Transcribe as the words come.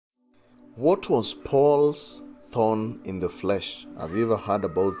What was Paul's thorn in the flesh? Have you ever heard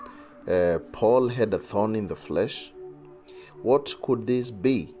about Paul had a thorn in the flesh? What could this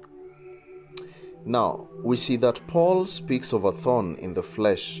be? Now, we see that Paul speaks of a thorn in the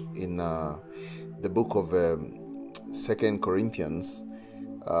flesh in the book of 2 Corinthians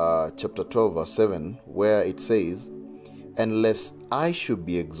chapter 12 verse 7, where it says, "Unless I should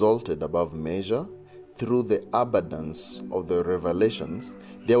be exalted above measure through the abundance of the revelations,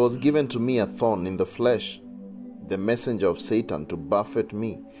 there was given to me a thorn in the flesh, the messenger of Satan to buffet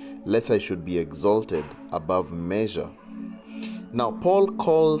me, lest I should be exalted above measure." Now, Paul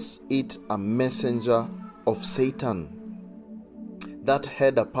calls it a messenger of Satan that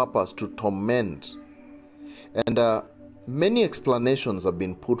had a purpose to torment. And many explanations have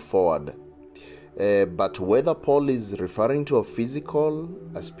been put forward. But whether Paul is referring to a physical,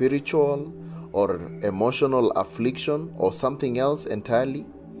 a spiritual, or emotional affliction, or something else entirely,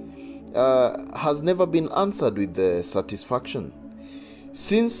 has never been answered with satisfaction.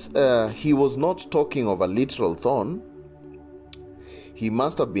 Since he was not talking of a literal thorn, he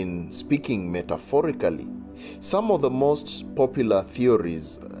must have been speaking metaphorically. Some of the most popular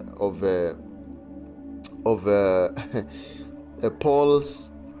theories of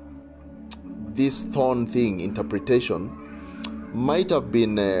Paul's this thorn thing interpretation might have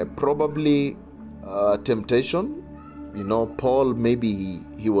been probably temptation. You know, Paul, maybe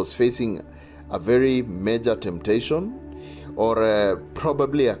he was facing a very major temptation, or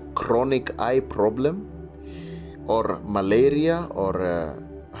probably a chronic eye problem, or malaria, or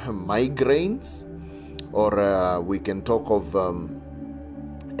migraines, or we can talk of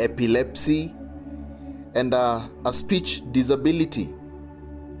epilepsy, and a speech disability.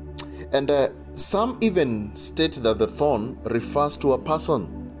 And some even state that the thorn refers to a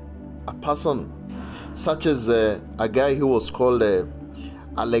person such as a guy who was called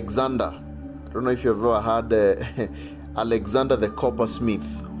Alexander. I don't know if you've ever heard Alexander the coppersmith,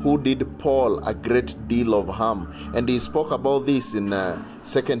 who did Paul a great deal of harm. And he spoke about this in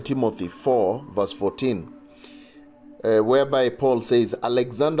 2 Timothy 4 verse 14, whereby Paul says,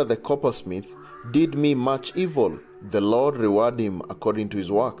 "Alexander the coppersmith did me much evil. The Lord reward him according to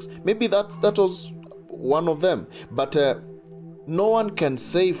his works." Maybe that was one of them. But no one can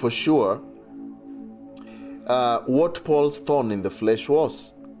say for sure what Paul's thorn in the flesh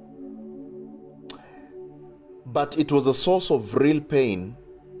was. But it was a source of real pain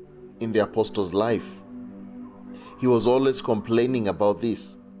in the apostle's life. He was always complaining about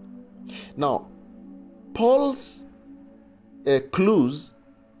this. Now, Paul's clues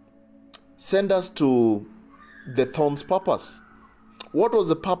send us to the thorn's purpose. What was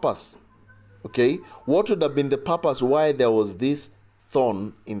the purpose? Okay, what would have been the purpose why there was this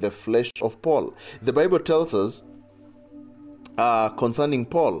thorn in the flesh of Paul? The Bible tells us concerning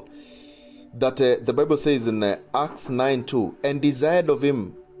Paul that the Bible says in Acts 9:2, "And desired of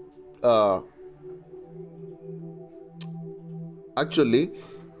him," actually,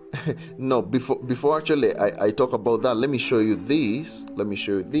 no, before actually I talk about that, let me show you this.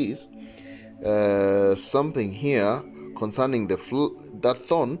 Something here concerning that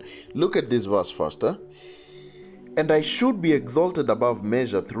thorn. Look at this verse first. "And I should be exalted above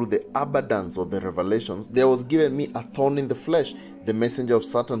measure through the abundance of the revelations. There was given me a thorn in the flesh, the messenger of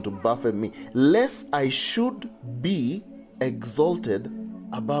Satan to buffet me, lest I should be exalted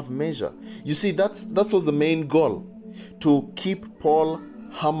above measure." You see, that was the main goal, to keep Paul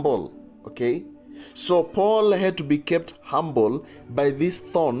humble. Okay, so Paul had to be kept humble by this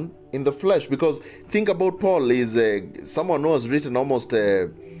thorn in the flesh, because think about Paul is someone who has written almost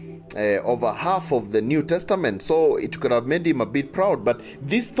over half of the New Testament, so it could have made him a bit proud. But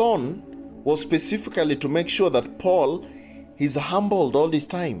this thorn was specifically to make sure that Paul is humbled all this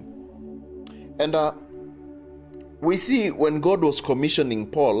time. And we see when God was commissioning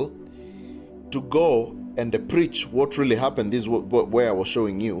Paul to go and preach what really happened. This is where I was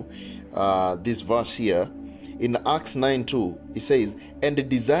showing you this verse here. In Acts 9:2, it says, "And they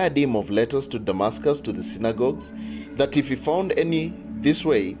desired him of letters to Damascus, to the synagogues, that if he found any this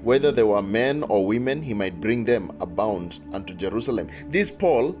way, whether they were men or women, he might bring them abound unto Jerusalem." This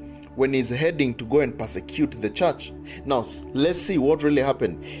Paul, when he's heading to go and persecute the church. Now, let's see what really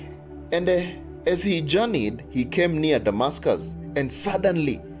happened. "And as he journeyed, he came near Damascus, and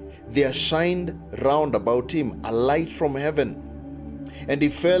suddenly there shined round about him a light from heaven. And he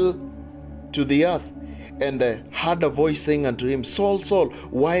fell to the earth, and heard a voice saying unto him, Saul, Saul,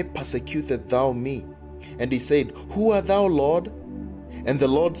 why persecutest thou me? And he said, Who art thou, Lord? And the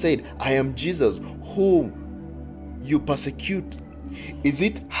Lord said, I am Jesus, whom you persecute. It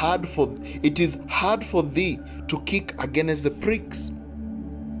is hard for thee to kick against the pricks.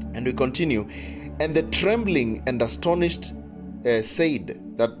 And we continue. And the trembling and astonished said,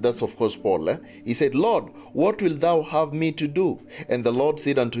 that's of course Paul, he said, Lord, what wilt thou have me to do? And the Lord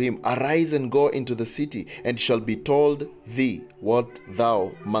said unto him, Arise and go into the city, and it shall be told thee what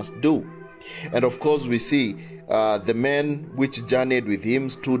thou must do. And of course we see the men which journeyed with him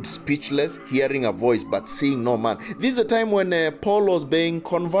stood speechless, hearing a voice, but seeing no man. This is a time when Paul was being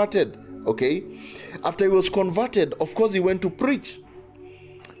converted, okay? After he was converted, of course he went to preach.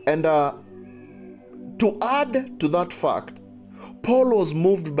 And to add to that fact, Paul was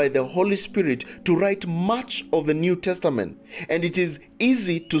moved by the Holy Spirit to write much of the New Testament. And it is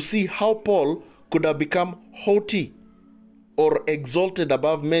easy to see how Paul could have become haughty or exalted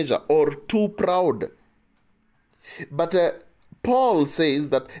above measure or too proud. But Paul says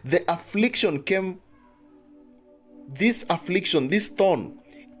that the affliction came, this thorn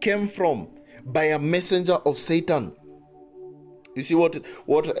came from by a messenger of Satan. You see what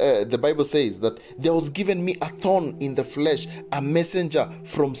the Bible says, that there was given me a thorn in the flesh, a messenger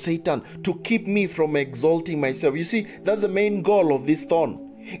from Satan to keep me from exalting myself. You see, that's the main goal of this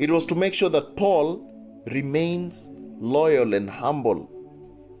thorn. It was to make sure that Paul remains loyal and humble.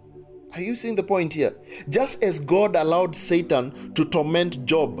 Are you seeing the point here? Just as God allowed Satan to torment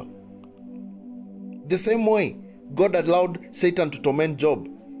Job, the same way God allowed Satan to torment Job.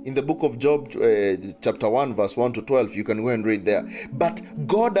 In the book of Job, chapter 1, verse 1 to 12, you can go and read there. But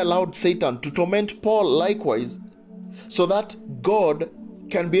God allowed Satan to torment Paul likewise, so that God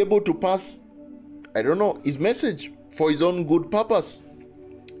can be able to pass, his message for his own good purpose.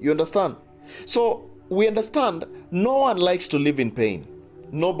 You understand? So we understand no one likes to live in pain.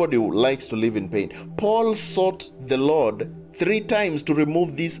 Nobody likes to live in pain. Paul sought the Lord 3 times to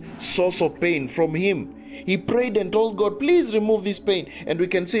remove this source of pain from him. He prayed and told God, please remove this pain. And we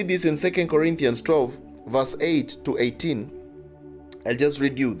can see this in 2 Corinthians 12, verse 8 to 18. I'll just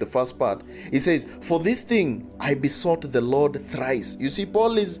read you the first part. He says, for this thing I besought the Lord thrice. You see,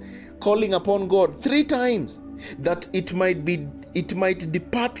 Paul is calling upon God 3 times that it might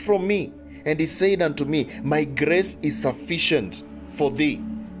depart from me. And he said unto me, my grace is sufficient for thee,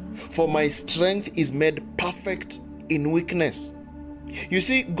 for my strength is made perfect in weakness. You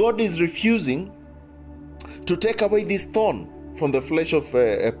see, God is refusing to take away this thorn from the flesh of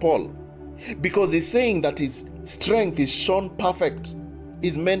Paul, because he's saying that his strength is shown perfect,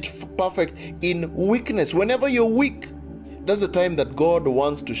 is meant perfect in weakness. Whenever you're weak, that's the time that God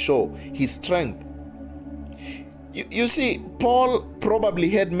wants to show his strength. You see, Paul probably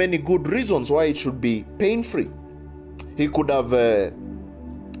had many good reasons why it should be pain-free. He could have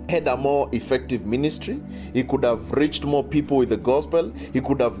had a more effective ministry. He could have reached more people with the gospel. He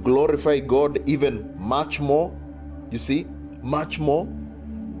could have glorified God even much more. You see, much more.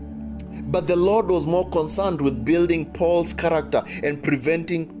 But the Lord was more concerned with building Paul's character and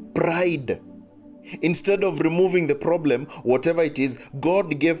preventing pride. Instead of removing the problem, whatever it is,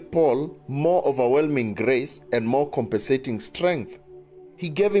 God gave Paul more overwhelming grace and more compensating strength. He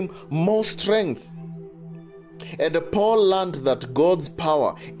gave him more strength. And Paul learned that God's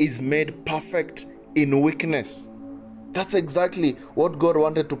power is made perfect in weakness. That's exactly what God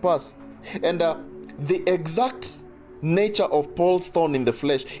wanted to pass. And the exact nature of Paul's thorn in the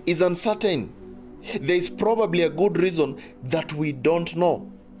flesh is uncertain. There is probably a good reason that we don't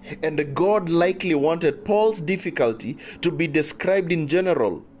know. And God likely wanted Paul's difficulty to be described in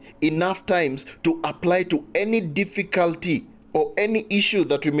general enough times to apply to any difficulty or any issue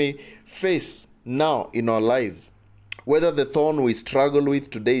that we may face now in our lives. Whether the thorn we struggle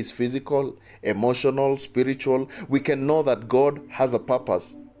with today is physical, emotional, spiritual, we can know that God has a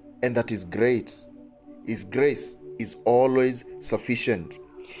purpose and that His grace is always sufficient.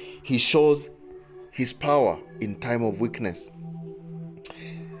 He shows His power in time of weakness.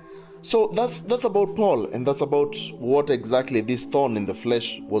 So that's about Paul, and that's about what exactly this thorn in the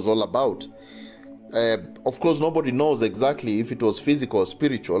flesh was all about. Of course, nobody knows exactly if it was physical or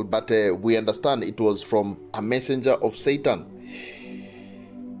spiritual, but we understand it was from a messenger of Satan.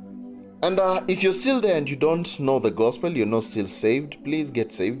 And if you're still there and you don't know the gospel, you're not still saved, please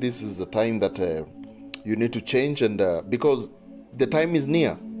get saved. This is the time that you need to change, and because the time is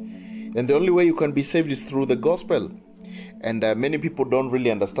near. And the only way you can be saved is through the gospel. And many people don't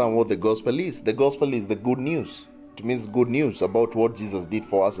really understand what the gospel is. The gospel is the good news. It means good news about what Jesus did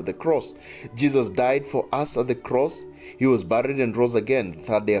for us at the cross. Jesus died for us at the cross. He was buried and rose again, the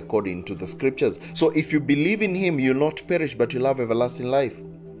 3rd day according to the scriptures. So if you believe in Him, you'll not perish, but you'll have everlasting life.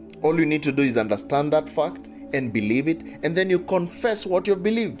 All you need to do is understand that fact and believe it, and then you confess what you've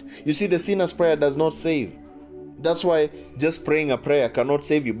believed. You see, the sinner's prayer does not save. That's why just praying a prayer cannot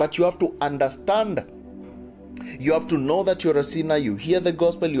save you. But you have to understand You have to know that you're a sinner, you hear the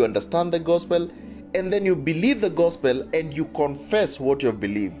gospel, you understand the gospel, and then you believe the gospel and you confess what you've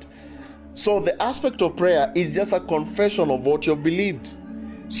believed. So the aspect of prayer is just a confession of what you've believed.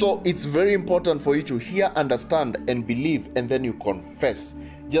 So it's very important for you to hear, understand, and believe, and then you confess.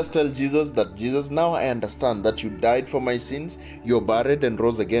 Just tell Jesus that, Jesus, now I understand that you died for my sins, you're buried and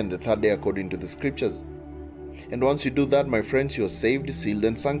rose again the third day according to the scriptures. And once you do that, my friends, you're saved, sealed,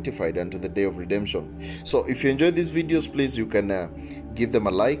 and sanctified unto the day of redemption. So if you enjoy these videos, please, you can give them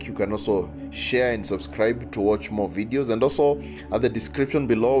a like. You can also share and subscribe to watch more videos. And also at the description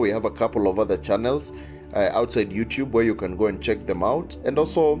below, we have a couple of other channels outside YouTube where you can go and check them out. And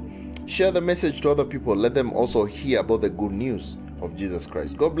also share the message to other people. Let them also hear about the good news of Jesus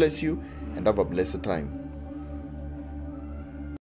Christ. God bless you and have a blessed time.